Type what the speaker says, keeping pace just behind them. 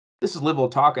This is LiveWell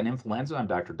Talk on Influenza. I'm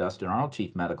Dr. Dustin Arnold,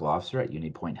 Chief Medical Officer at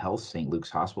UnityPoint Health, St. Luke's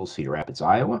Hospital, Cedar Rapids,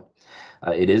 Iowa.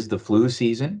 It is the flu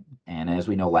season, and as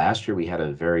we know, last year we had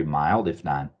a very mild, if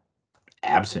not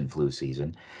absent, flu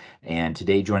season. And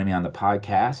today, joining me on the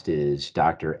podcast is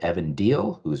Dr. Evan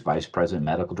Diehl, who's Vice President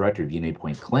Medical Director of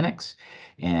UnityPoint Clinics,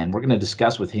 and we're going to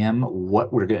discuss with him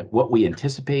what we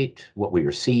anticipate, what we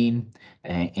are seeing,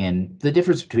 and the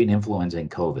difference between influenza and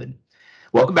COVID.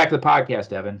 Welcome back to the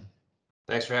podcast, Evan.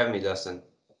 Thanks for having me, Dustin.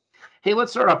 Hey,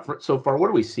 let's start off so far. What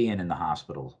are we seeing in the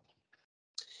hospital?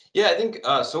 Yeah, I think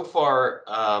so far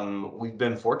we've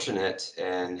been fortunate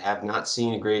and have not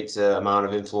seen a great amount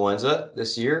of influenza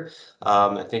this year.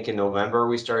 I think in November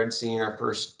we started seeing our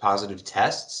first positive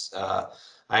tests. I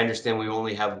understand we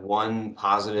only have one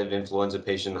positive influenza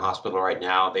patient in the hospital right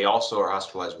now. They also are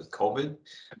hospitalized with COVID,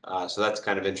 so that's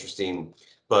kind of interesting.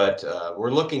 But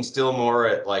we're looking still more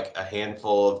at like a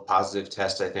handful of positive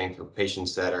tests, I think, for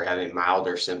patients that are having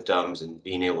milder symptoms and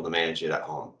being able to manage it at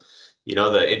home. You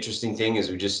know, the interesting thing is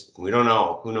we don't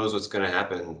know. Who knows what's going to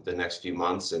happen the next few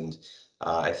months? And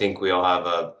I think we all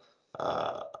have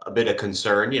a bit of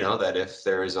concern, you know, that if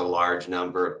there is a large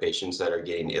number of patients that are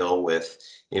getting ill with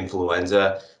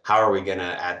influenza, how are we going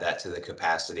to add that to the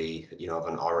capacity, you know,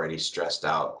 of an already stressed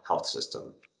out health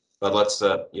system? But let's,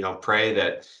 you know, pray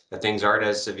that things aren't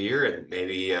as severe, and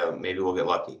maybe we'll get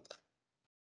lucky.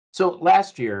 So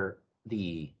last year,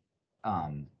 the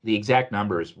exact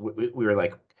numbers, we were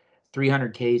like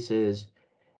 300 cases,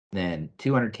 then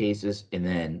 200 cases, and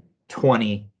then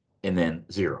 20, and then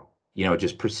 0. You know, it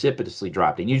just precipitously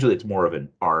dropped. And usually it's more of an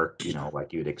arc, you know,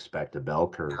 like you'd expect, a bell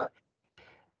curve.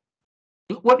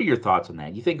 What are your thoughts on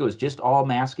that? You think it was just all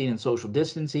masking and social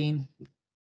distancing?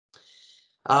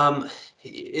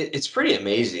 It's pretty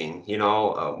amazing, you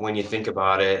know, when you think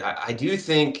about it. I do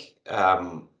think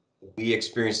we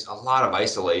experienced a lot of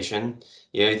isolation.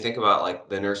 You know, you think about like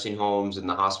the nursing homes and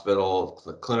the hospital,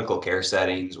 the clinical care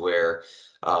settings where,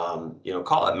 you know,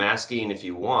 call it masking if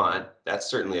you want. That's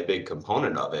certainly a big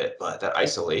component of it. But that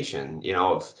isolation, you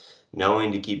know, of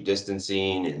knowing to keep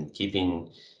distancing and keeping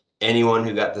anyone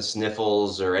who got the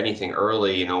sniffles or anything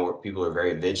early, you know, where people are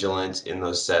very vigilant in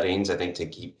those settings, I think, to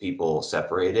keep people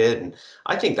separated. And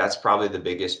I think that's probably the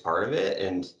biggest part of it.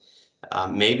 And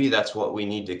maybe that's what we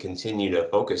need to continue to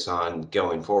focus on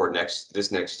going forward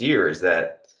this next year is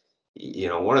that, you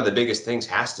know, one of the biggest things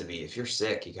has to be if you're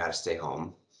sick, you got to stay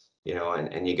home, you know,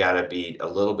 and you got to be a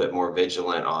little bit more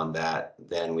vigilant on that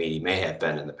than we may have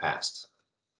been in the past.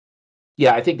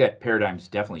 Yeah, I think that paradigm's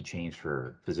definitely changed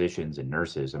for physicians and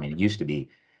nurses. I mean, it used to be,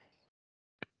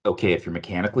 okay, if you're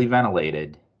mechanically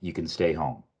ventilated, you can stay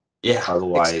home. Yeah, exactly.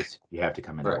 Otherwise, you have to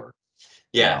come into Right. work,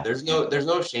 you Yeah, know? And there's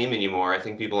no shame anymore. I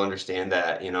think people understand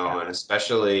that, you yeah, know, and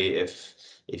especially if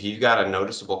you've got a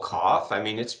noticeable cough, I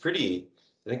mean, it's pretty,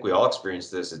 I think we all experience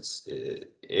this.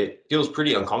 It feels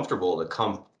pretty uncomfortable to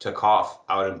come to cough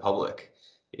out in public.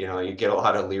 You know, you get a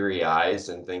lot of leery eyes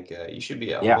and think you should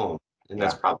be at yeah, home, and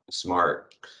that's yeah. probably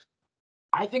smart.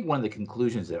 I think one of the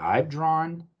conclusions that I've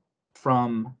drawn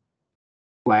from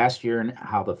last year and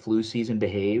how the flu season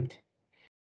behaved,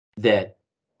 that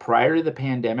prior to the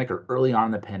pandemic or early on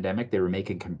in the pandemic, they were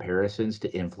making comparisons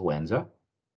to influenza.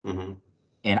 Hmm.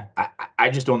 And I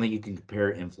just don't think you can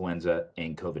compare influenza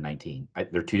and COVID-19.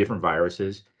 They're two different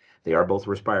viruses. They are both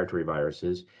respiratory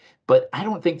viruses, but I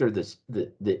don't think they're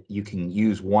that you can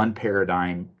use one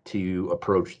paradigm to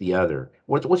approach the other.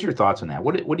 What's your thoughts on that?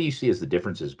 What do you see as the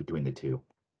differences between the two?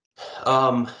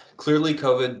 Clearly,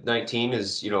 COVID-19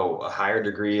 is, you know, a higher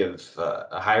degree of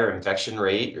a higher infection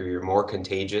rate, or you're more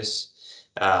contagious.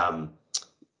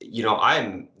 You know,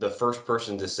 I'm the first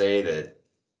person to say that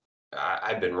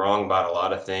I've been wrong about a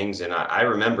lot of things. And I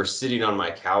remember sitting on my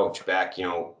couch back, you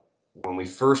know, when we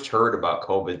first heard about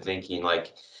COVID, thinking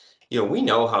like, you know, we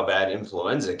know how bad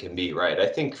influenza can be, right? I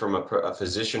think from a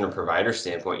physician or provider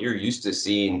standpoint, you're used to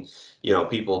seeing, you know,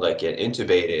 people that get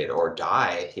intubated or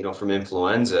die, you know, from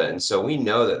influenza. And so we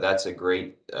know that that's a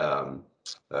great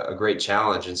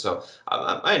challenge. And so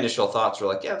my initial thoughts were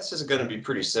like, yeah, this is going to be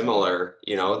pretty similar,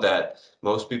 you know, that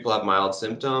most people have mild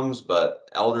symptoms, but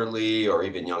elderly or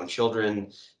even young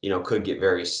children, you know, could get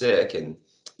very sick. And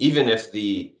even if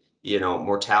the, you know,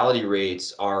 mortality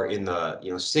rates are in the,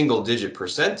 you know, single digit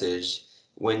percentage,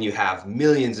 when you have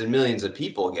millions and millions of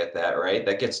people get that, right,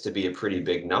 that gets to be a pretty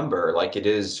big number, like it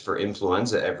is for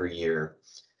influenza every year.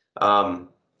 Um,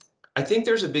 I think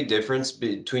there's a big difference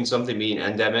between something being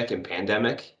endemic and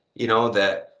pandemic, you know,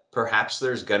 that perhaps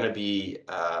there's going to be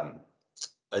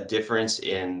a difference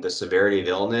in the severity of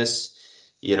illness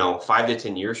 5 to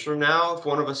 10 years from now, if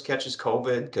one of us catches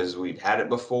COVID because we've had it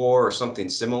before or something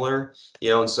similar,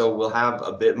 and so we'll have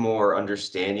a bit more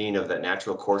understanding of the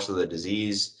natural course of the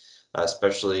disease,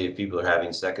 especially if people are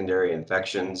having secondary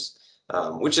infections,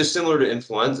 which is similar to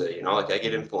influenza. Like I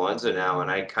get influenza now and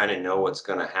I kind of know what's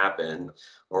going to happen,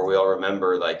 or we all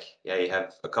remember like, yeah, you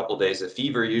have a couple days of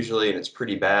fever usually and it's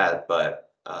pretty bad, but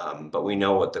we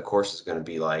know what the course is going to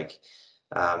be like.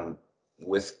 Um,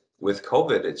 with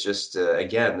COVID, it's just,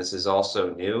 again, this is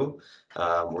also new.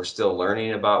 We're still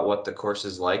learning about what the course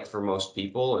is like for most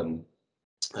people, and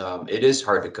it is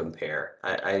hard to compare.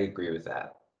 I agree with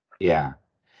that. Yeah.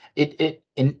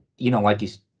 And like you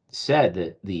said,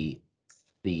 that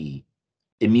the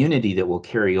immunity that will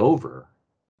carry over,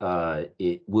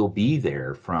 it will be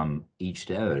there from each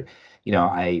to other.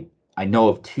 I know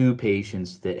of two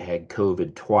patients that had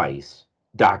COVID twice,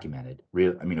 documented.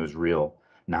 Real, I mean, it was real,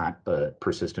 not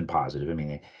persistent positive. I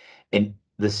mean, and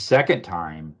the second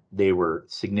time they were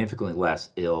significantly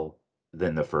less ill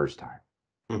than the first time.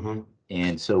 hmm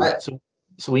And so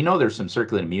we know there's some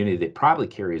circulating immunity that probably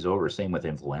carries over. Same with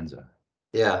influenza.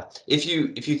 Yeah. If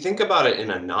you think about it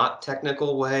in a not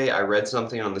technical way, I read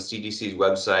something on the CDC's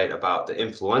website about the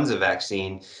influenza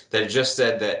vaccine that just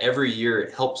said that every year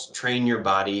it helps train your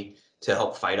body to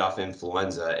help fight off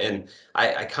influenza. And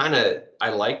I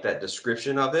like that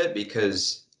description of it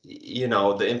because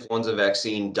the influenza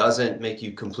vaccine doesn't make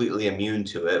you completely immune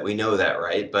to it. We know that,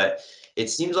 right? But it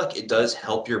seems like it does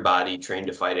help your body train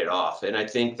to fight it off. And I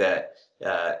think that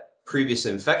uh, previous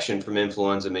infection from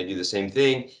influenza may do the same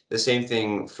thing. The same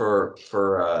thing for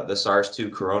the SARS-2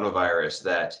 coronavirus,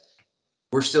 that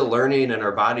we're still learning and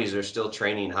our bodies are still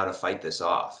training how to fight this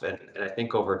off. And I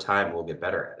think over time we'll get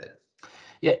better at it.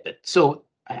 Yeah. So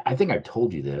I think I've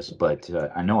told you this, but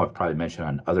I know I've probably mentioned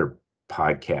on other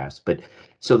podcasts. But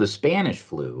so the Spanish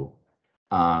flu,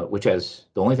 which has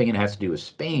the only thing it has to do with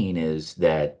Spain is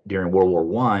that during World War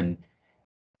One,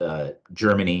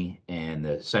 Germany and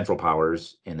the Central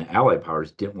Powers and the Allied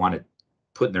powers didn't want to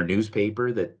put in their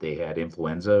newspaper that they had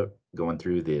influenza going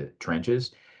through the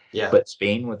trenches. Yeah. But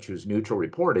Spain, which was neutral,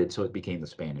 reported, so it became the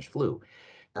Spanish flu.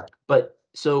 But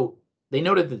so they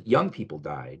noted that young people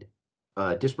died,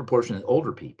 disproportionately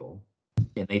older people,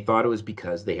 and they thought it was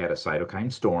because they had a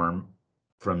cytokine storm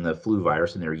from the flu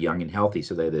virus and they're young and healthy,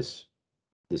 so they had this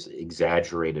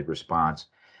exaggerated response.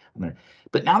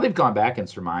 But now they've gone back and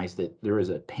surmised that there was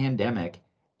a pandemic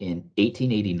in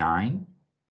 1889,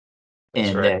 That's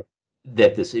and right.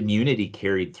 that this immunity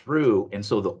carried through, and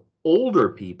so the older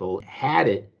people had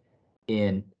it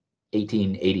in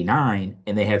 1889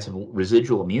 and they had some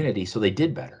residual immunity, so they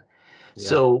did better. Yeah.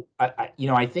 So I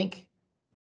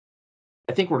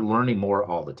think we're learning more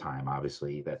all the time.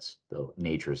 Obviously, that's the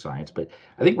nature of science, but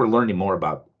I think we're learning more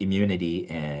about immunity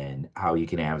and how you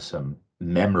can have some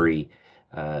memory,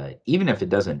 even if it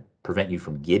doesn't prevent you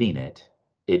from getting it.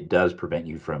 It does prevent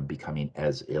you from becoming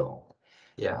as ill,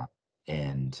 Yeah. uh,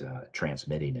 and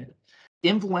transmitting it.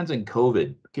 Influenza and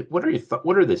COVID.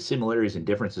 What are the similarities and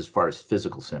differences as far as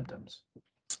physical symptoms?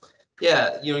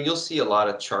 Yeah, you'll see a lot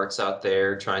of charts out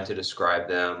there trying to describe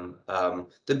them.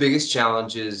 The biggest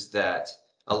challenge is that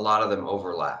a lot of them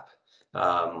overlap.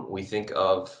 We think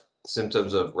of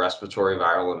symptoms of respiratory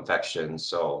viral infections.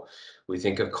 So we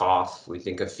think of cough, we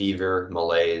think of fever,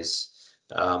 malaise.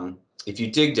 If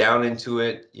you dig down into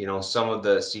it, some of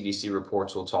the CDC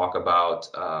reports will talk about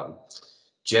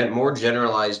more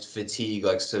generalized fatigue,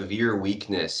 like severe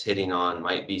weakness hitting on,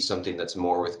 might be something that's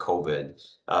more with COVID.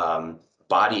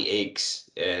 Body aches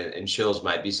and chills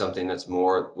might be something that's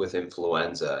more with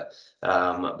influenza.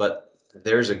 But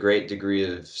there's a great degree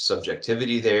of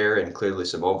subjectivity there and clearly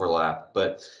some overlap.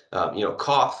 But,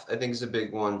 cough, I think, is a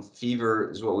big one. Fever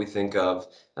is what we think of,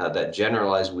 that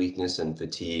generalized weakness and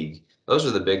fatigue. Those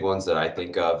are the big ones that I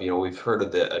think of. We've heard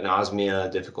of the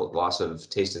anosmia, difficult loss of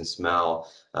taste and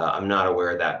smell. I'm not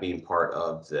aware of that being part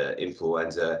of the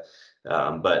influenza,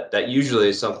 but that usually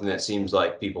is something that seems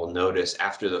like people notice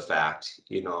after the fact,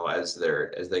 as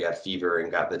they got fever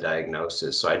and got the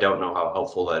diagnosis. So I don't know how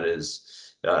helpful that is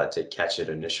to catch it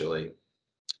initially.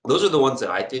 Those are the ones that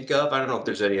I think of. I don't know if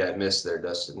there's any I missed there,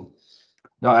 Dustin.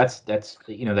 No, that's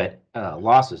that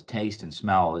loss of taste and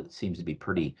smell. It seems to be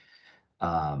pretty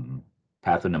um,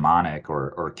 pathognomonic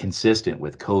or consistent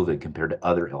with COVID compared to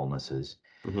other illnesses.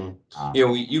 hmm Um,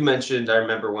 You mentioned, I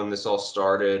remember when this all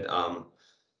started,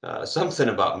 something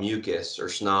about mucus or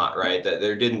snot, right? That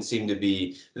there didn't seem to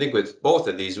be, I think with both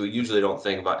of these, we usually don't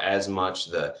think about as much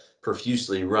the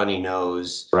profusely runny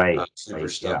nose, Right. super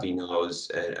Right. Yeah. stuffy nose,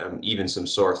 and even some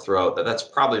sore throat. That's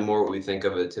probably more what we think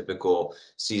of a typical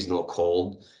seasonal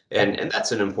cold, and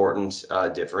that's an important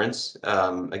difference.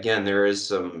 Again, there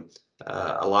is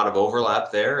a lot of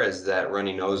overlap there, as that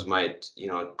runny nose might,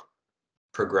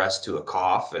 progress to a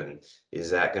cough, and is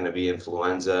that going to be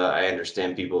influenza? I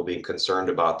understand people being concerned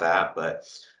about that, but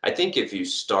I think if you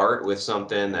start with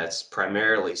something that's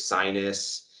primarily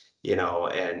sinus,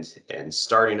 and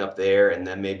starting up there, and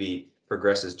then maybe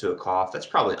progresses to a cough, that's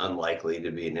probably unlikely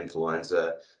to be an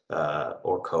influenza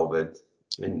or COVID,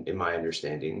 in my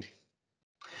understanding.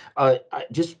 I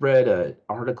just read an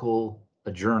article,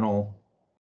 a journal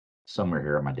somewhere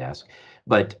here on my desk,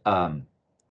 but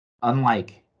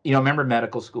unlike, remember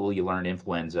medical school, you learn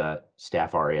influenza,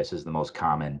 staph aureus is the most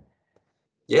common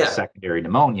Yeah, secondary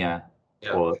pneumonia,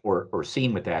 yeah, or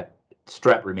seen with that.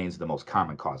 Strep remains the most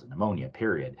common cause of pneumonia,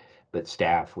 period. But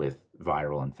staph with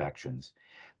viral infections,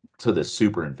 so the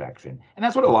super infection, and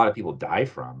that's what a lot of people die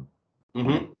from. When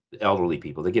hmm, elderly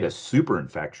people, they get a super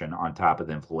infection on top of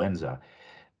the influenza.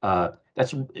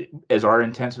 That's, as our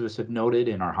intensivists have noted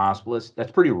in our hospitalists,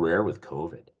 that's pretty rare with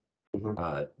COVID.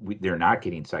 hmm. They're not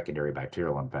getting secondary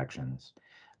bacterial infections.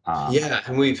 Um, Yeah,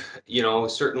 and we've,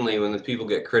 certainly when the people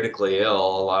get critically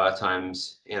ill, a lot of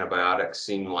times antibiotics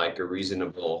seem like a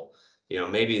reasonable,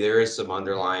 maybe there is some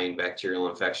underlying bacterial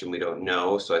infection we don't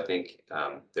know. So I think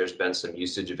there's been some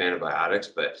usage of antibiotics,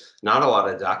 but not a lot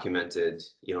of documented,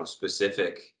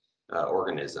 specific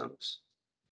organisms.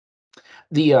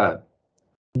 the uh,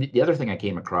 the other thing I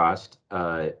came across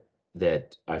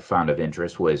that I found of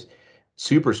interest was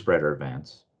super spreader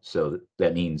events. So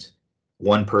that means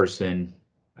one person,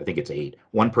 I think it's eight,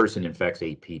 one person infects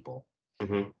eight people.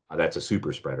 Hmm. That's a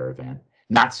super spreader event,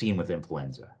 not seen with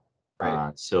influenza.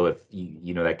 Right, So if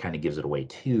that kind of gives it away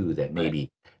too, that right,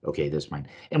 maybe, okay, this might,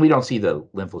 and we don't see the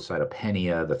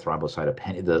lymphocytopenia, the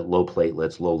thrombocytopenia, the low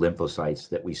platelets, low lymphocytes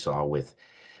that we saw with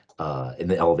in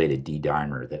the elevated D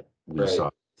dimer that we right. saw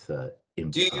with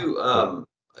Do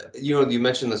you, you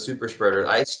mentioned the super spreader.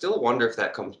 I still wonder if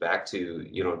that comes back to,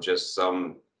 just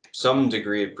some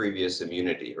degree of previous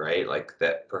immunity, right? Like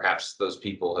that perhaps those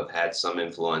people have had some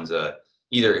influenza,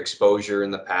 either exposure in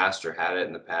the past or had it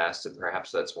in the past, and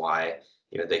perhaps that's why,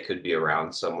 they could be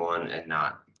around someone and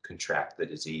not contract the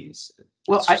disease.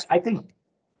 Well, It's just, I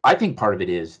think part of it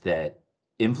is that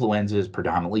influenza is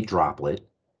predominantly droplet,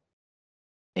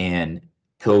 and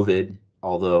COVID,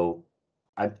 although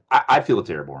I feel it's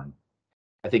airborne.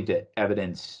 I think the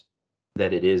evidence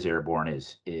that it is airborne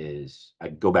is I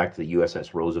go back to the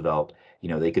USS Roosevelt.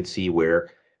 They could see where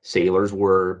sailors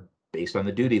were based on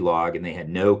the duty log, and they had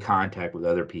no contact with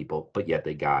other people, but yet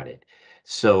they got it.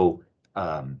 So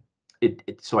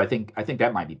so I think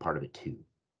that might be part of it too.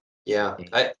 yeah,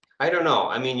 And- I don't know.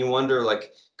 I mean, you wonder,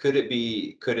 like, could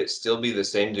it still be the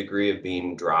same degree of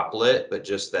being droplet, but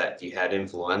just that if you had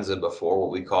influenza before,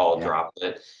 what we call yeah.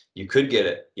 droplet, you could get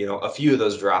it, a few of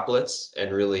those droplets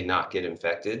and really not get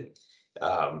infected.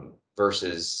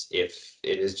 Versus if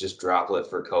it is just droplet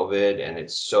for COVID and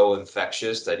it's so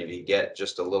infectious that if you get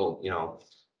just a little,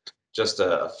 just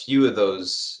a few of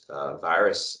those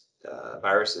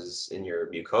viruses in your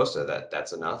mucosa,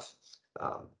 that's enough.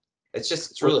 Um, it's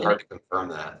Well, really and hard to confirm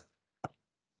that.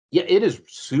 yeah, it is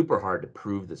super hard to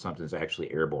prove that something's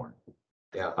actually airborne.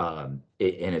 Yeah. And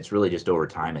it's really just over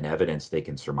time and evidence they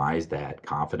can surmise that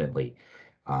confidently.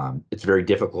 It's very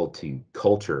difficult to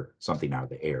culture something out of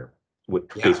the air,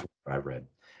 based Yeah. on what I've read.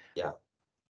 Yeah.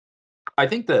 I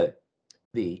think the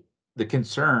the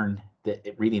concern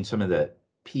that reading some of the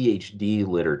PhD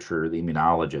literature, the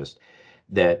immunologist,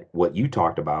 that what you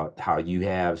talked about, how you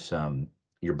have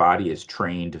your body is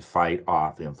trained to fight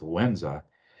off influenza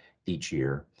each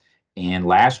year, and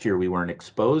last year we weren't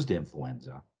exposed to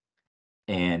influenza.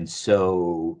 And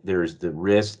so there's the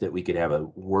risk that we could have a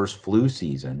worse flu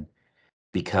season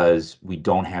because we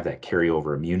don't have that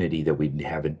carryover immunity that we'd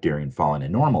have it during fall and a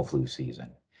normal flu season.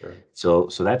 Sure.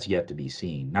 So that's yet to be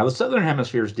seen. Now the southern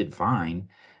hemispheres did fine,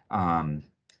 um,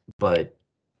 but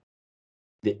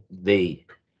they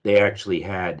they actually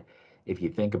had, if you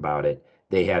think about it,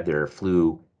 they had their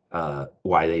flu.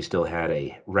 Why they still had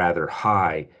a rather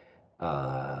high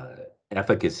uh,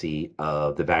 efficacy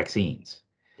of the vaccines.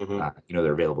 Hmm.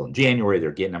 They're available in January.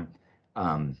 They're getting them.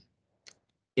 Um,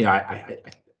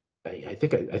 I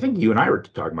think you and I were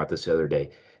talking about this the other day,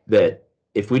 that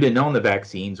if we'd have known the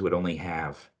vaccines would only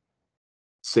have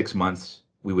 6 months,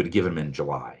 we would have given them in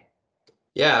July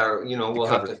Yeah. Or, to we'll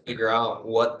have cover to the figure year. out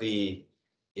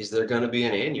is there going to be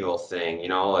an annual thing?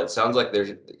 It sounds like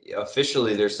there's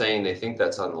officially they're saying they think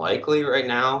that's unlikely right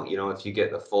now, if you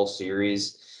get the full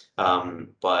series.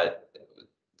 But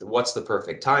what's the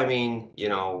perfect timing?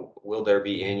 Will there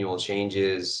be annual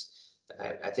changes?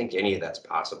 I think any of that's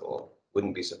possible.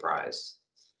 Wouldn't be surprised.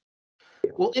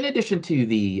 Well, in addition to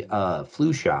the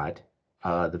flu shot,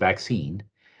 the vaccine,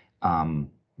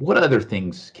 what other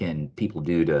things can people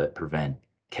do to prevent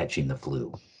catching the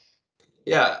flu?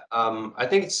 Yeah, I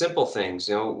think it's simple things.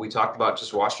 We talked about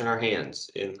just washing our hands.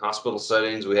 In hospital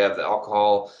settings, we have the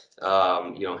alcohol,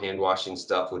 hand washing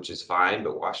stuff, which is fine,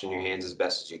 but washing your hands as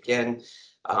best as you can.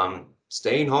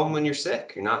 Staying home when you're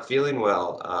sick, you're not feeling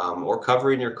well, or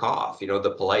covering your cough.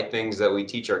 The polite things that we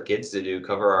teach our kids to do,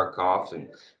 cover our cough and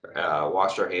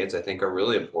wash our hands, I think are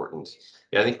really important.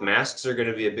 Yeah, I think masks are going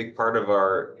to be a big part of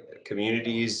our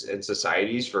communities and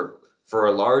societies for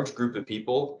a large group of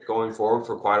people going forward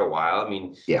for quite a while. I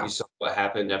mean, you Yeah. saw what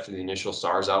happened after the initial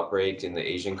SARS outbreak in the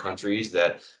Asian countries,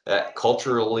 that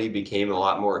culturally became a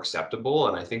lot more acceptable,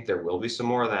 and I think there will be some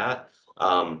more of that.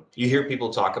 You hear people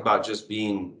talk about just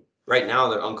being right now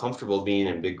they're uncomfortable being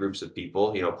in big groups of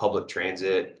people. Public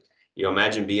transit.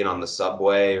 Imagine being on the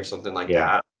subway or something like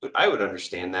Yeah. that. I would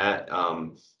understand that.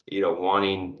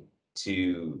 Wanting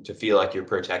to feel like you're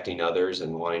protecting others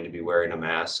and wanting to be wearing a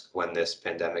mask when this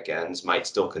pandemic ends might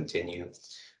still continue.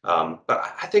 But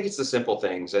I think it's the simple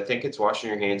things. I think it's washing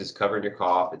your hands, it's covering your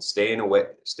cough, it's staying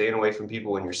away from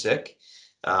people when you're sick.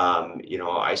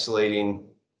 Isolating,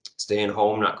 staying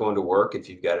home, not going to work if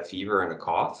you've got a fever and a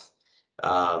cough,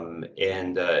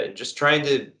 and just trying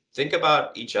to think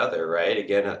about each other. Right?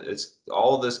 Again, it's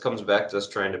all of this comes back to us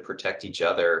trying to protect each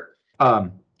other.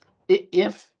 Um,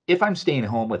 if I'm staying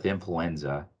home with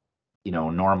influenza,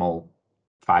 normal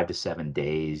 5 to 7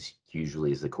 days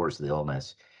usually is the course of the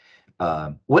illness.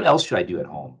 What else should I do at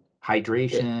home?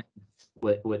 Hydration?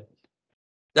 What?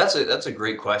 That's a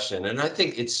great question, and I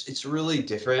think it's really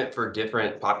different for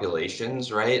different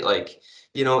populations, right? Like,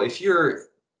 if you're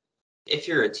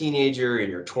a teenager in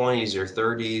your 20s or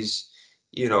 30s,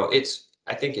 it's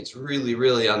I think it's really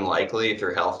really unlikely if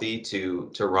you're healthy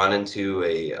to run into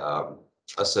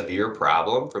a severe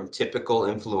problem from typical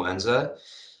influenza.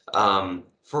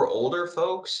 For older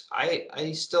folks, I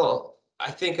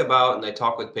think about and I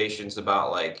talk with patients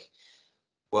about like,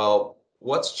 well,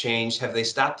 what's changed? Have they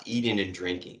stopped eating and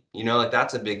drinking? Like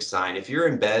that's a big sign. If you're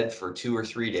in bed for 2 or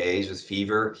 3 days with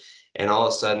fever and all of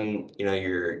a sudden,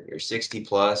 you're 60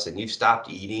 plus and you've stopped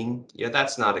eating,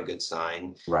 that's not a good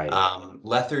sign. Right.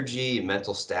 Lethargy and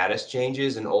mental status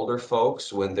changes in older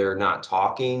folks when they're not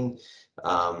talking.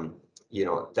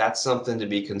 That's something to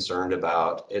be concerned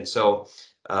about. And so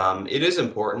it is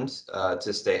important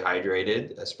to stay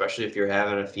hydrated, especially if you're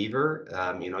having a fever.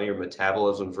 Your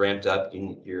metabolism's ramped up,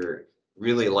 you're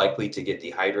really likely to get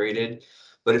dehydrated.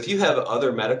 But if you have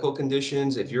other medical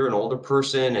conditions, if you're an older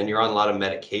person and you're on a lot of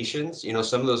medications,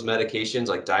 some of those medications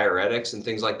like diuretics and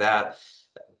things like that,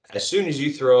 as soon as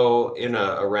you throw in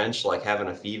a wrench like having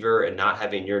a fever and not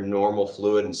having your normal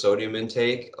fluid and sodium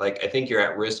intake, like I think you're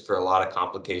at risk for a lot of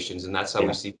complications. And that's how we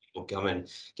Yeah. see people come and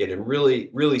getting really,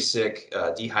 really sick,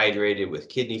 dehydrated with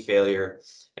kidney failure.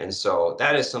 And so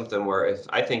that is something where if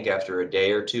I think after a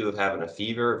day or two of having a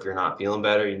fever, if you're not feeling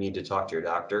better, you need to talk to your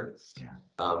doctor. Yeah.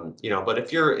 But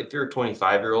if you're a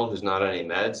 25-year-old who's not on any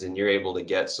meds and you're able to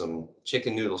get some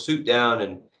chicken noodle soup down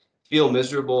and feel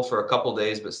miserable for a couple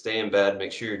days, but stay in bed,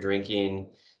 make sure you're drinking,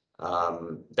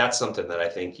 that's something that I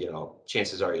think,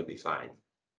 chances are you'll be fine.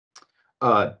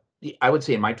 Uh, I would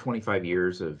say in my 25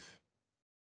 years of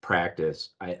practice,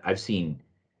 I've seen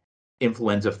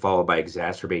influenza followed by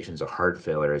exacerbations of heart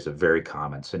failure as a very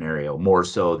common scenario, more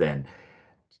so than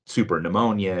super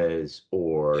pneumonias Yeah.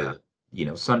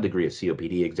 or some degree of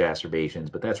COPD exacerbations,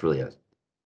 but that's really a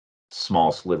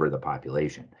small sliver of the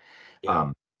population. Yeah.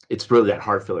 Um, it's really that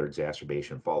heart failure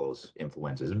exacerbation follows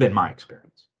influenza. Has been my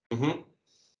experience. hmm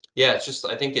Yeah, it's just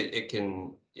I think it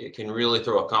can really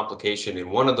throw a complication in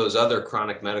one of those other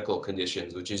chronic medical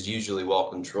conditions, which is usually well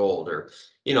controlled. Or,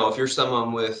 if you're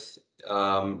someone with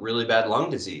really bad lung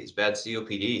disease, bad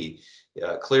COPD,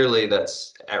 clearly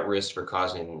that's at risk for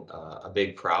causing a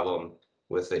big problem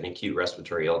with an acute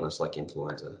respiratory illness like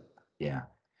influenza. Yeah,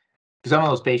 because some of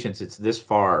those patients, it's this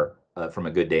far from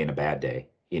a good day and a bad day,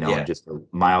 and Yeah. just a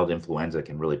mild influenza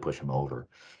can really push them over.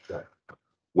 Yeah.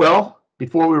 Well,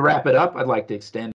 before we wrap it up, I'd like to extend